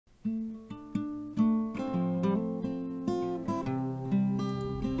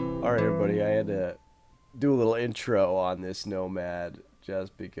Alright, everybody, I had to do a little intro on this Nomad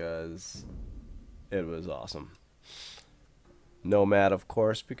just because it was awesome. Nomad, of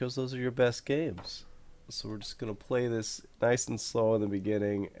course, because those are your best games. So we're just going to play this nice and slow in the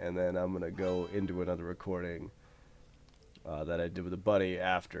beginning, and then I'm going to go into another recording that I did with a buddy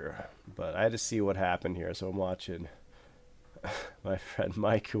after. But I had to see what happened here, so I'm watching my friend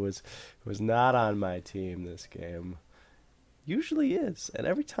Mike, who was not on my team this game. Usually is, and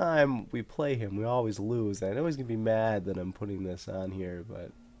every time we play him, we always lose. And I know he's gonna be mad that I'm putting this on here, but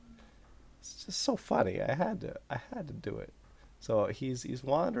it's just so funny. I had to do it. So he's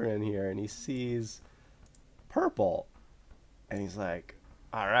wandering here, and he sees purple, and he's like,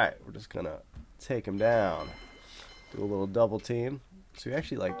 "All right, we're just gonna take him down." Do a little double team. So he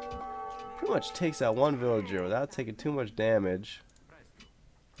actually like pretty much takes out one villager without taking too much damage.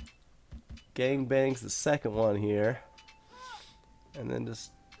 Gang bangs the second one here. And then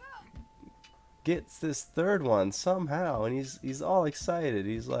just gets this third one somehow, and he's all excited.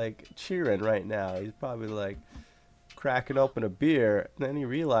 He's like cheering right now. He's probably like cracking open a beer, and then he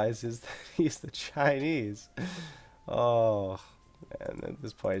realizes that he's the Chinese. Oh, and at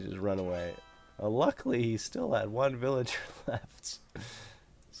this point, he just run away. Luckily, he still had one villager left,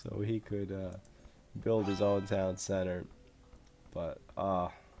 so he could build his own town center. But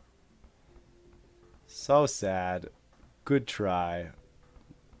so sad. Good try.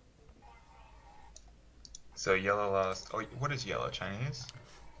 So yellow lost. Oh, what is yellow? Chinese?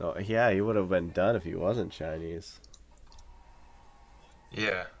 Oh, yeah, he would have been done if he wasn't Chinese.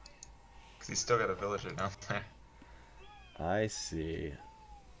 Yeah, because he's still got a villager down there. I see.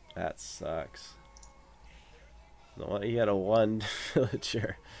 That sucks. No, he had a one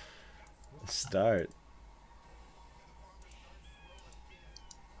villager start.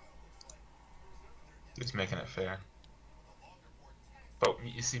 He's making it fair. But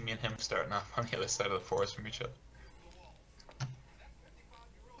you see me and him starting off on the other side of the forest from each other.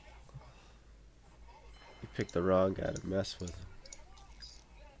 You picked the wrong guy to mess with.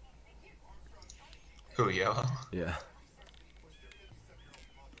 Who, yellow? Yeah.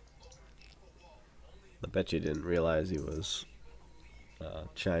 I bet you didn't realize he was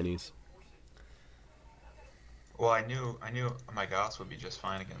Chinese. Well, I knew my Gauss would be just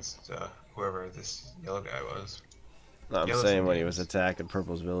fine against whoever this yellow guy was. No, I'm Yellow's saying in when he games. was attacking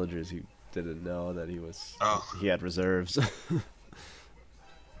Purple's villagers, he didn't know that Oh, he had reserves.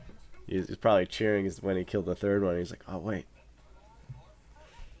 He's probably cheering when he killed the third one. He's like, oh wait.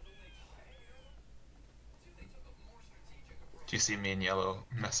 do you see me and yellow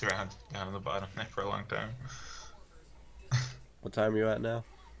mess around down in the bottom there for a long time? What time are you at now?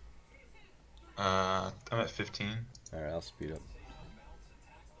 I'm at 15. Alright, I'll speed up.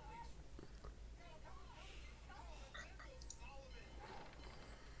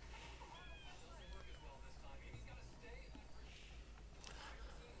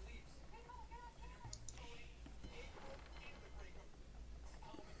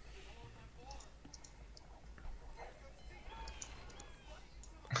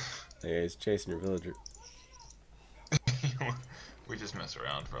 Yeah, he's chasing your villager. We just mess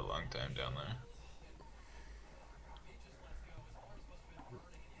around for a long time down there.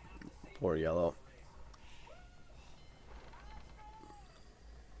 Poor yellow.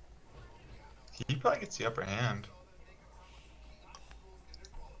 He probably gets the upper hand.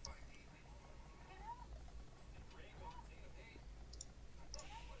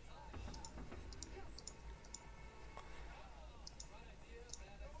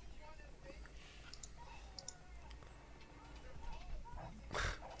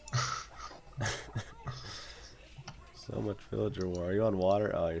 So much villager war. Are you on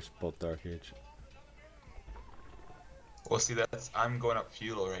water? Oh, you're both Dark Age. Well, see, I'm going up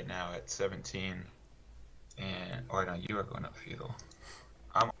feudal right now at 17, and no, you are going up feudal.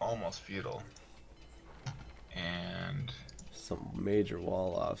 I'm almost feudal, and Some major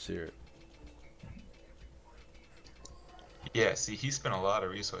wall offs here. yeah, see, he spent a lot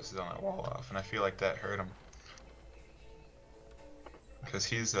of resources on that wall off, and I feel like that hurt him because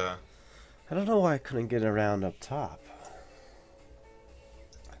I don't know why I couldn't get around up top.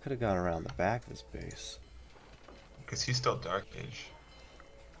 I could have gone around the back of his base. he's still Dark Age,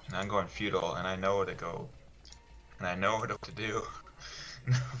 and I'm going feudal, and I know where to go, and I know what to do.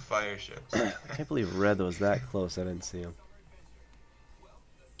 Fire ships. I can't believe Red was that close. I didn't see him.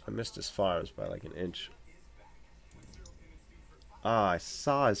 I missed his farms by like an inch. Ah, I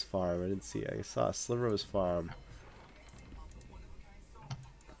saw his farm. I didn't see it. I saw a sliver of his farm.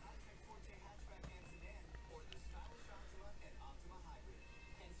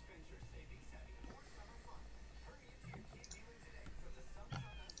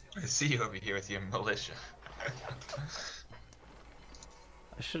 I see you over here with your militia.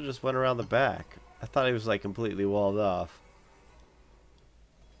 I should have just went around the back. I thought he was like completely walled off.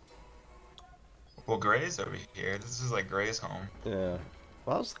 Well, Gray's over here. This is like Gray's home. Yeah.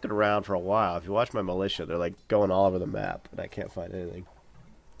 Well, I was looking around for a while. If you watch my militia, they're like going all over the map, and I can't find anything.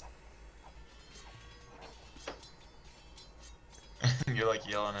 You're like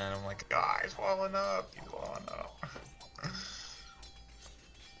yelling at him like, ah, he's walling up. He's walling up.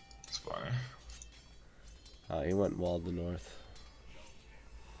 It's funny. Oh, he went and walled the north.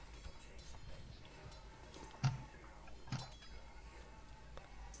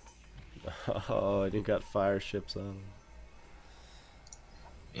 Oh, and he got fire ships on him.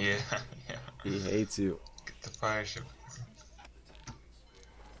 Yeah, yeah. He hates you. Get the fire ship.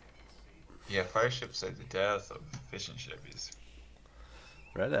 Yeah, fire ships are the death of fishing shippies.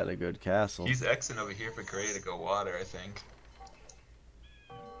 Red had a good castle. He's Xing over here for Gray to go water, I think.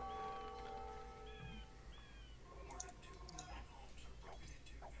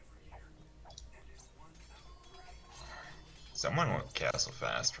 Someone went castle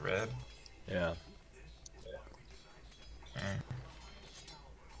fast, Red. Yeah. Okay.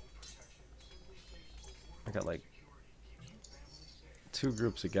 I got like 2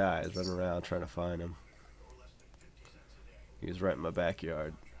 groups of guys running around trying to find him. He was right in my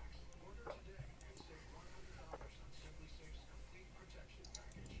backyard.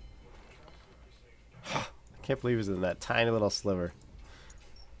 I can't believe he's in that tiny little sliver.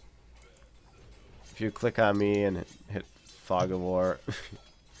 If you click on me and hit Fog of War.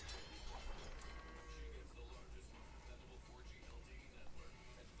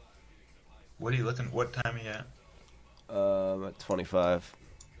 What are you looking? What time are you at? At 25.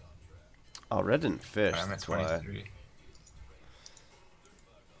 Oh, Red didn't fish. I'm at That's why. 23.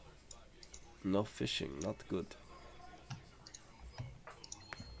 No fishing, not good.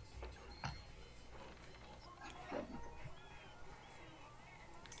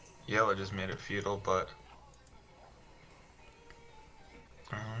 Yellow just made it feudal, but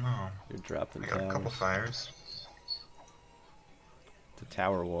I don't know. You're dropping I got a couple towers. fires. The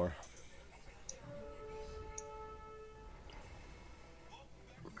Tower War.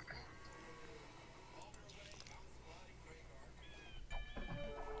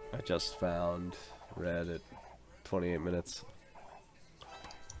 I just found Red at 28 minutes.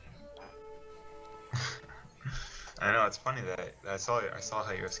 I know, it's funny that I saw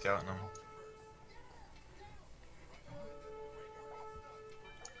how you were scouting them.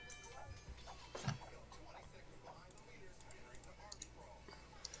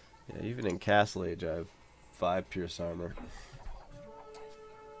 Yeah, even in Castle Age, I have 5 Pierce Armor.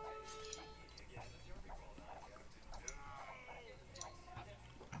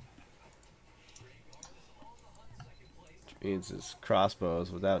 Which means his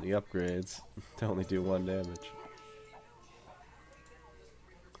crossbows, without any upgrades, they only do 1 damage.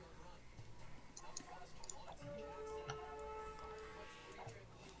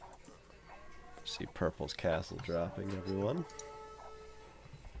 See Purple's castle dropping, everyone.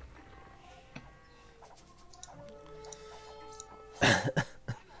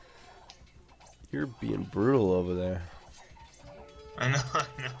 You're being brutal over there. I know, I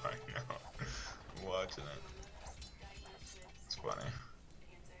know, I know. I'm watching it. It's funny.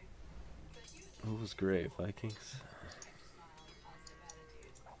 Who was great, Vikings?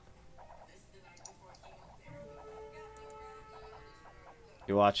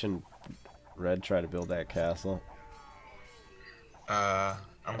 You watching Red try to build that castle? I'm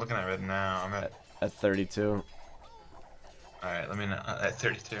looking at Red now. I'm at 32. Alright, let me know. At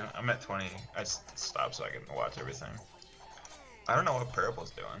 32. I'm at 20. I just stopped so I can watch everything. I don't know what Purple's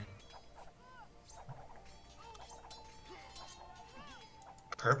doing.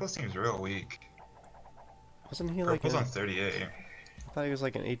 Purple seems real weak. Wasn't he Purple's like on 38. I thought he was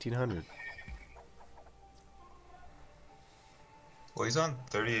like an 1800. Well, he's on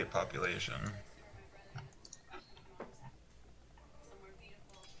 38 population.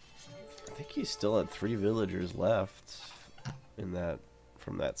 I think he still had 3 villagers left in that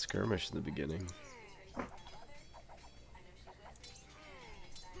from that skirmish in the beginning.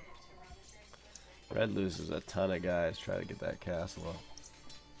 Red loses a ton of guys trying to get that castle up.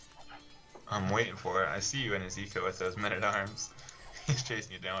 I'm waiting for it. I see you in his eco with those men-at-arms. He's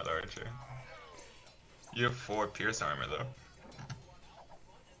chasing you down with archer. You have 4 pierce armor though.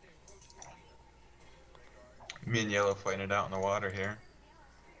 Me and Yellow fighting it out in the water here.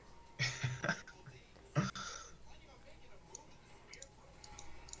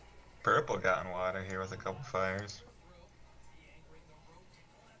 Purple got in water here with a couple fires.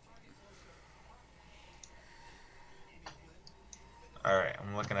 Alright,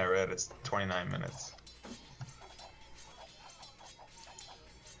 I'm looking at Red. but it's 29 minutes.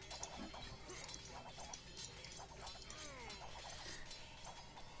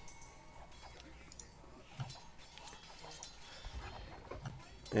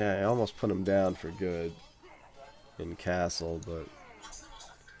 Yeah, I almost put him down for good in castle, but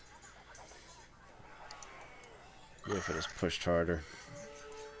if it is pushed harder.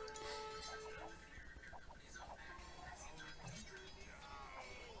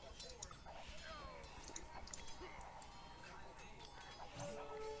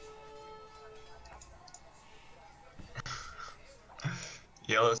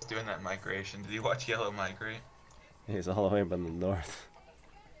 Yellow's doing that migration. Did you watch Yellow migrate? He's all the way up in the north.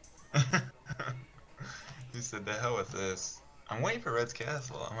 He said, the hell with this. I'm waiting for Red's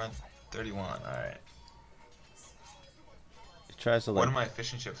castle. I'm at 31. Alright. He tries to One like... of my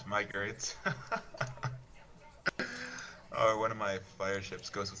fishing ships migrates. Or one of my fire ships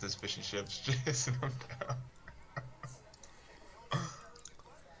goes with his fishing ships, chasing him down.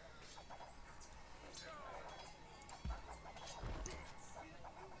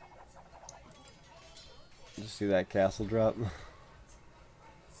 Did you see that castle drop?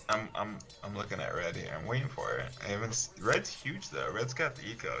 I'm looking at Red here. I'm waiting for it. I haven't. Red's huge though. Red's got the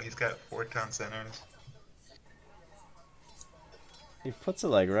eco. He's got 4 town centers. He puts it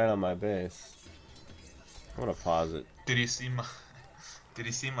like right on my base. I'm gonna pause it. Did you see my? Did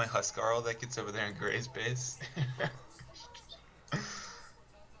you see my Huskarl that gets over there in Gray's base?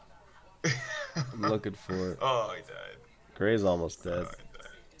 I'm looking for it. Oh, he died. Gray's almost dead. Oh, he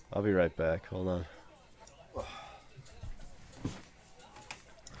died. I'll be right back. Hold on.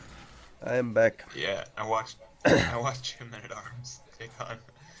 I am back. Yeah, I watched 2 Men at Arms take on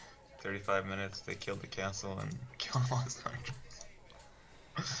 35 minutes. They killed the castle and killed all his archers.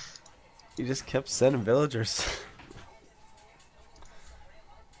 He just kept sending villagers.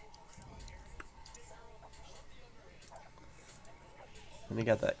 And he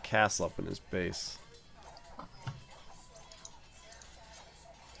got that castle up in his base.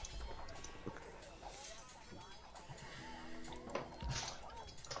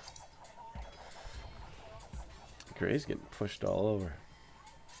 Gray's getting pushed all over.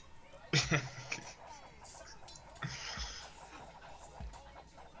 I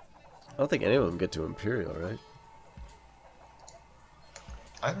don't think any of them get to Imperial, right?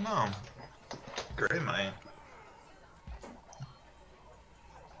 I don't know. Gray might.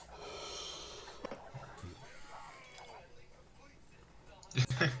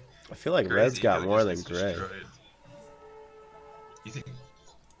 I feel like Red's got more than Gray. You think?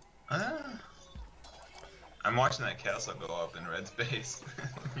 I'm watching that castle go up in Red's base.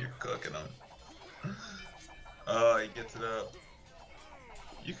 You're cooking him. Oh, he gets it up.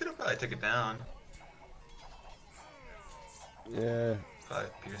 You could have probably took it down. Yeah.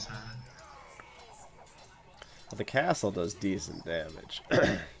 5 Pierce on it. Well, the castle does decent damage.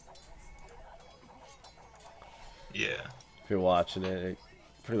 Yeah. If you're watching it, it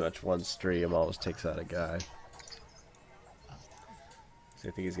pretty much one stream always takes out a guy. So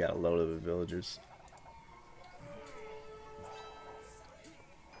I think he's got a load of the villagers.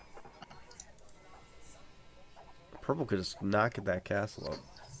 Purple could just knock at that castle up.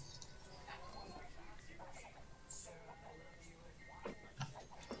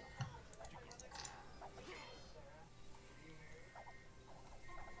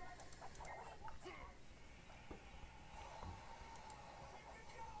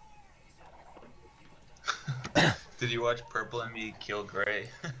 Did you watch Purple and me kill Gray?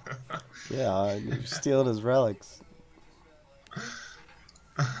 Yeah, you're stealing his relics.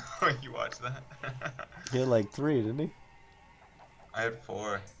 You watched that? He had like 3, didn't he? I had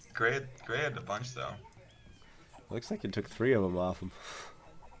 4. Gray had a bunch though. Looks like you took 3 of them off him.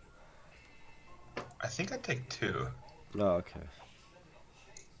 I think I'd take 2. Oh, okay.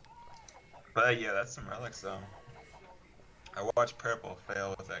 But yeah, that's some relics though. I watched Purple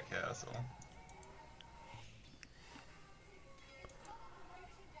fail with that castle.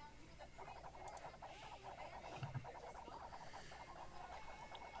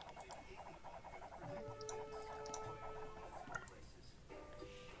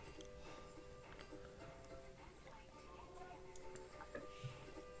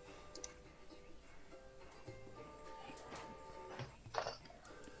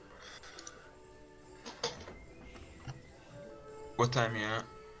 What time you at?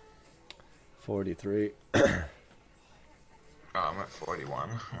 43. Oh, I'm at 41.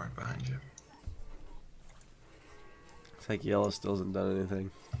 I'm right behind you. It's like Yellow still hasn't done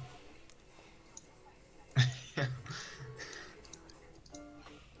anything.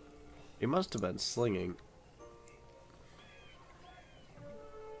 He must have been slinging.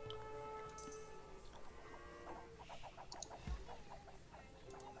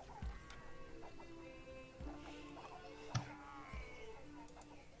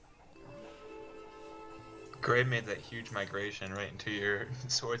 Gray made that huge migration right into your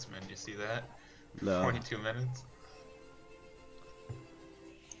swordsman. Do you see that? No. 42 minutes.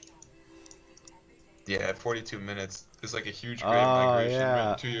 Yeah, at 42 minutes, there's like a huge Gray migration right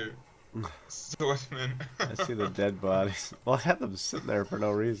Yeah. into your swordsman. I see the dead bodies. Well, I had them sitting there for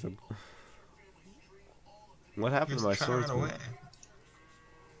no reason. What He happened to was my trying to run swordsman?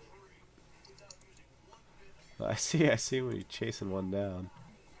 away. I see when you're chasing one down.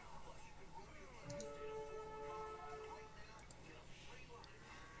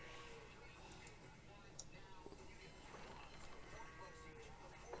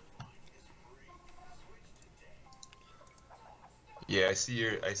 Yeah, I see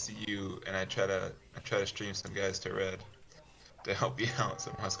you, and I try to stream some guys to red to help you out,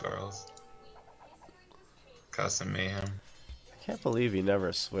 some Huskarls. Cause some mayhem. I can't believe he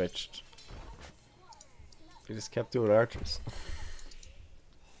never switched. He just kept doing archers.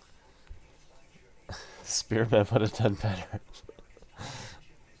 Spearman would have done better.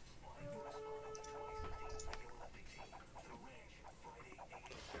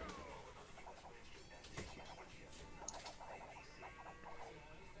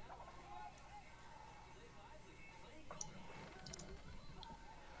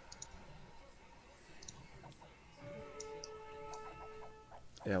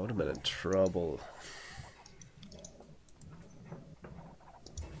 Yeah, I would have been in trouble.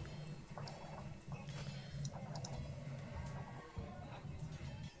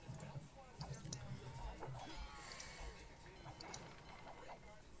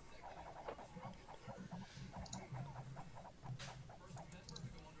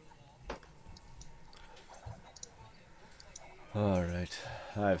 Alright,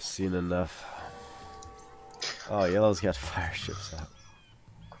 I've seen enough. Oh, yellow's got fire ships out.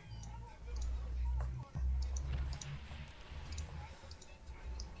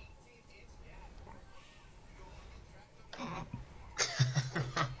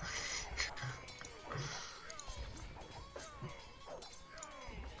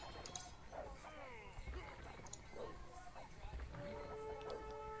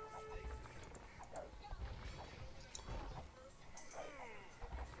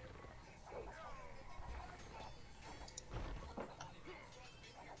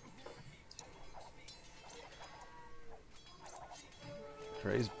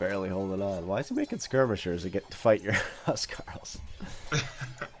 Gray's barely holding on. Why is he making skirmishers to get to fight your Huskarls?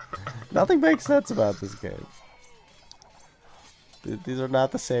 Nothing makes sense about this game. These are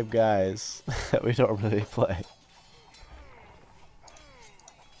not the same guys that we normally play.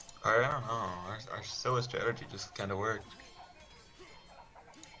 I don't know. Our Scylla strategy just kind of worked.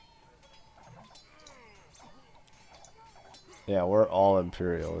 Yeah, we're all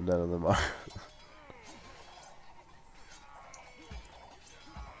Imperial and none of them are.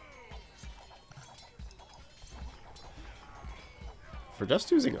 For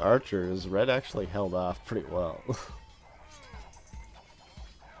just using archers, Red actually held off pretty well.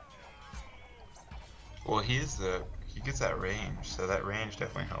 Well, he gets that range, so that range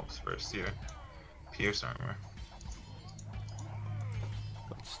definitely helps versus your Pierce armor.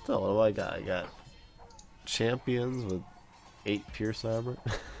 Still, what do I got? I got champions with 8 pierce armor.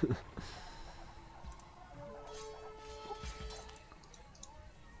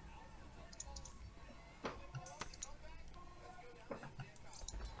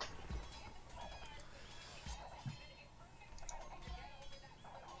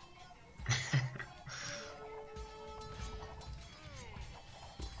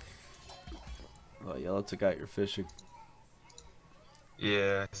 Oh, yellow took out your fishing.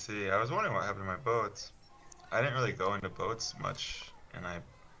 Yeah, I see. I was wondering what happened to my boats. I didn't really go into boats much, and I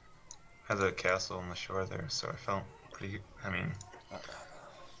had a castle on the shore there, so I felt pretty. I mean, felt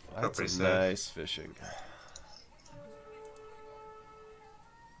That's pretty a safe. nice fishing.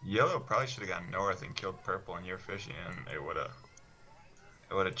 Yellow probably should have gone north and killed purple in your fishing, and it would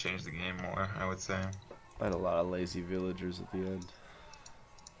have changed the game more, I would say. I had a lot of lazy villagers at the end.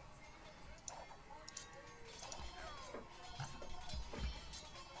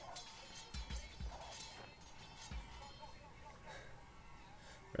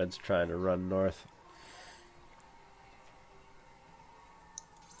 Red's trying to run north.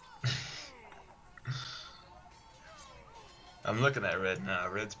 I'm looking at Red now.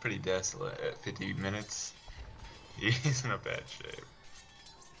 Red's pretty desolate at 50 minutes. He's in a bad shape.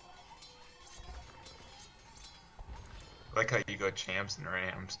 I like how you go champs and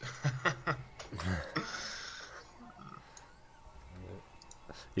rams.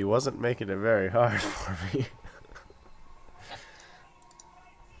 He wasn't making it very hard for me.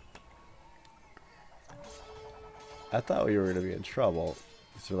 I thought we were going to be in trouble.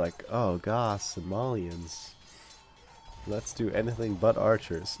 They're like, oh, Goths and Malians. Let's do anything but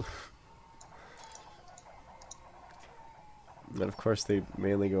archers. And of course they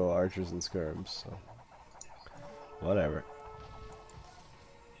mainly go archers and skirms, so whatever.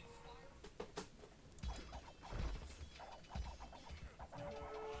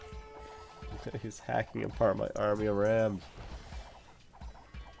 He's hacking apart my army of rams.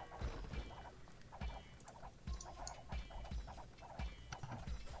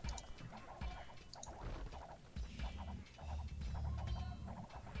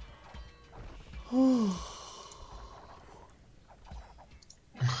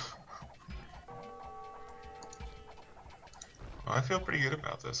 Well, I feel pretty good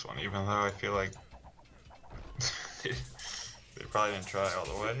about this one, even though I feel like they probably didn't try all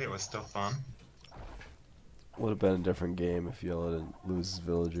the way. It was still fun. Would have been a different game if Yellow didn't lose his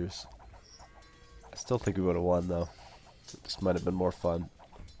villagers. I still think we would have won though. It just might have been more fun.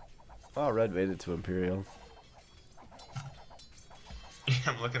 Oh, Red made it to Imperial. Yeah,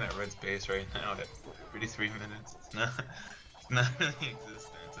 I'm looking at Red's base right now at 33 minutes. It's not really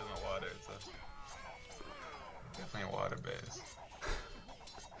existent. It's in the water. It's definitely a water base.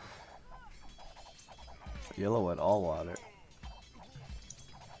 Yellow went all water.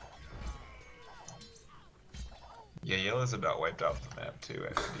 Yeah, Yellow's about wiped off the map too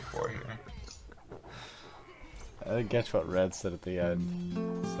at 54 here. I didn't catch what Red said at the end.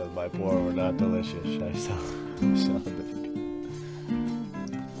 He said, my poor were not delicious. I saw it.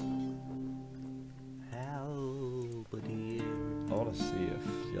 I want to see if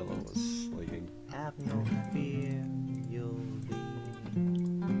Yellow was slinging. Have no fear, you'll be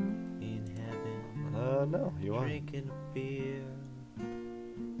in heaven. No, you are. Drinking beer.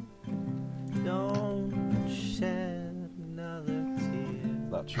 Don't shed another tear.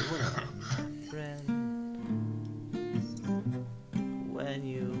 Not true. Friend, when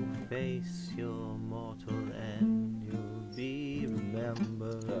you face your mortal end, you'll be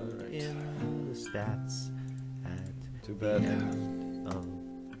remembered in the stats at Too bad. the end of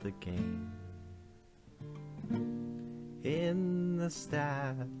the game. In the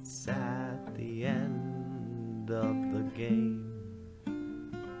stats at the end of the game.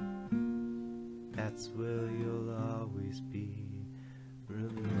 That's where you'll always be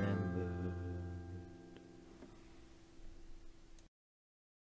remembered.